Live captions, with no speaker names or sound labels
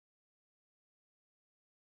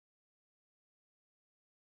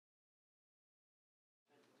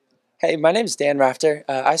Hey, my name is Dan Rafter.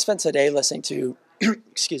 I spent today listening to,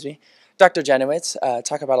 excuse me, Dr. Janowitz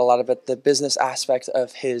talk about a lot about the business aspect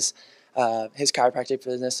of his chiropractic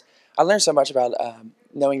business. I learned so much about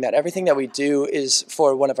knowing that everything that we do is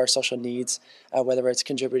for one of our social needs, whether it's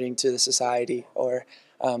contributing to the society or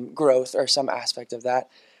growth or some aspect of that.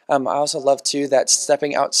 I also love too that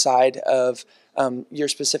stepping outside of your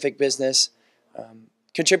specific business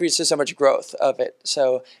contributes to so much growth of it.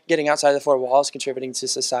 So getting outside the four walls, contributing to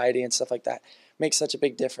society and stuff like that makes such a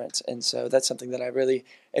big difference. And so that's something that I really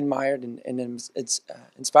admired and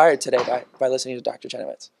inspired today by listening to Dr.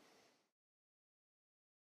 Janowitz.